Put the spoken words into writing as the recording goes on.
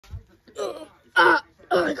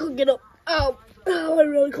I can't get up. Ow. Oh, I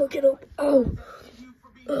really can't get up. Oh.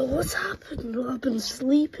 Oh, what's happened? I've been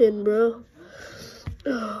sleeping, bro.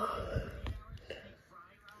 Oh.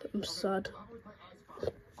 I'm sad.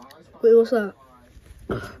 Wait, what's that?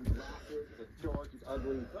 Okay,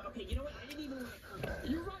 you know what? I didn't even.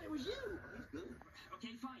 You're right. It was you. Okay,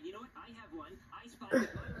 fine. You know what? I have one. I spotted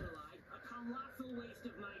my little eye. A colossal waste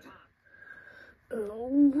of my time.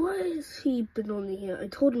 Why has he been on here? I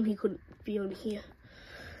told him he couldn't be on here.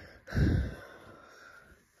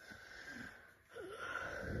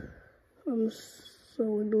 I'm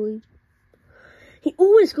so annoyed. He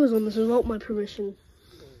always goes on this without my permission.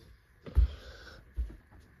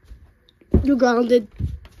 You're grounded.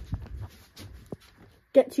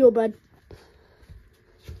 Get to your bed.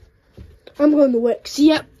 I'm going to Wix.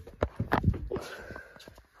 Yep.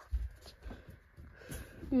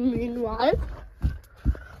 Meanwhile,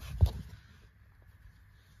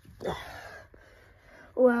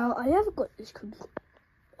 well, I haven't got this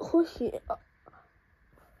horsey.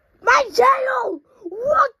 My tail!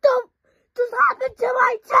 What the just happened to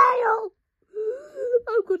my tail?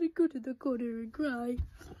 I'm gonna go to the corner and cry.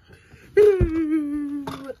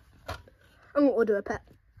 I'm gonna order a pet.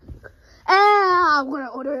 I'm gonna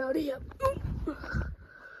order it out of here.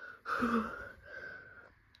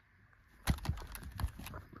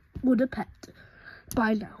 Order pet.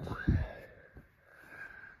 Bye now.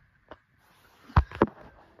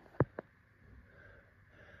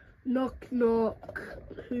 Knock knock.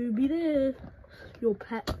 Who be there? Your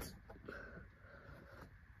pet.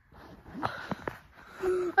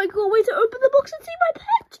 I can't wait to open the box and see my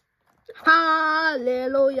pet.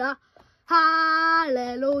 Hallelujah.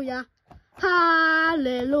 Hallelujah.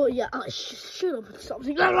 Hallelujah. Oh, shut up and stop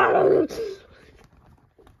singing.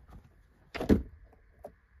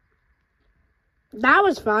 That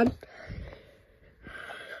was fun.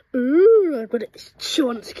 Ooh, I'm gonna chew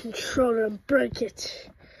on its controller and break it.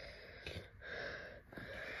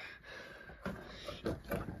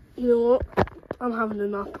 You know what? I'm having a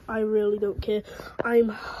nap. I really don't care. I'm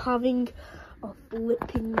having a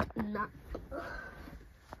flipping nap.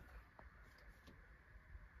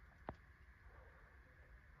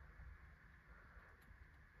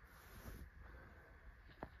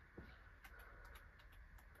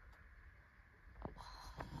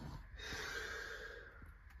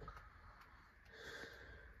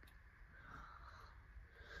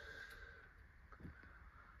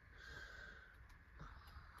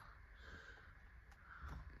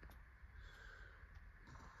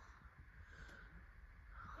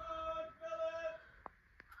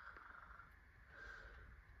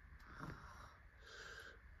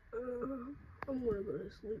 I'm gonna go to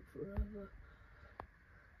sleep forever.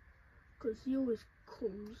 Because he always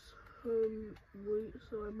comes late,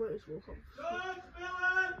 so I might as well have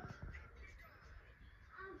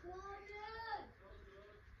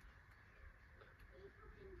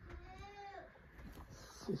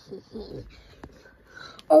sleep.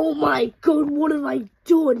 Oh my god, what have I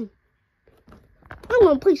done? I'm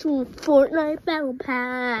gonna play some Fortnite Battle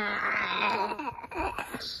Pass.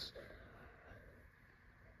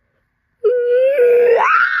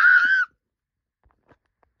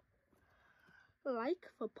 Like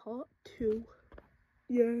for part 2.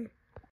 Yeah.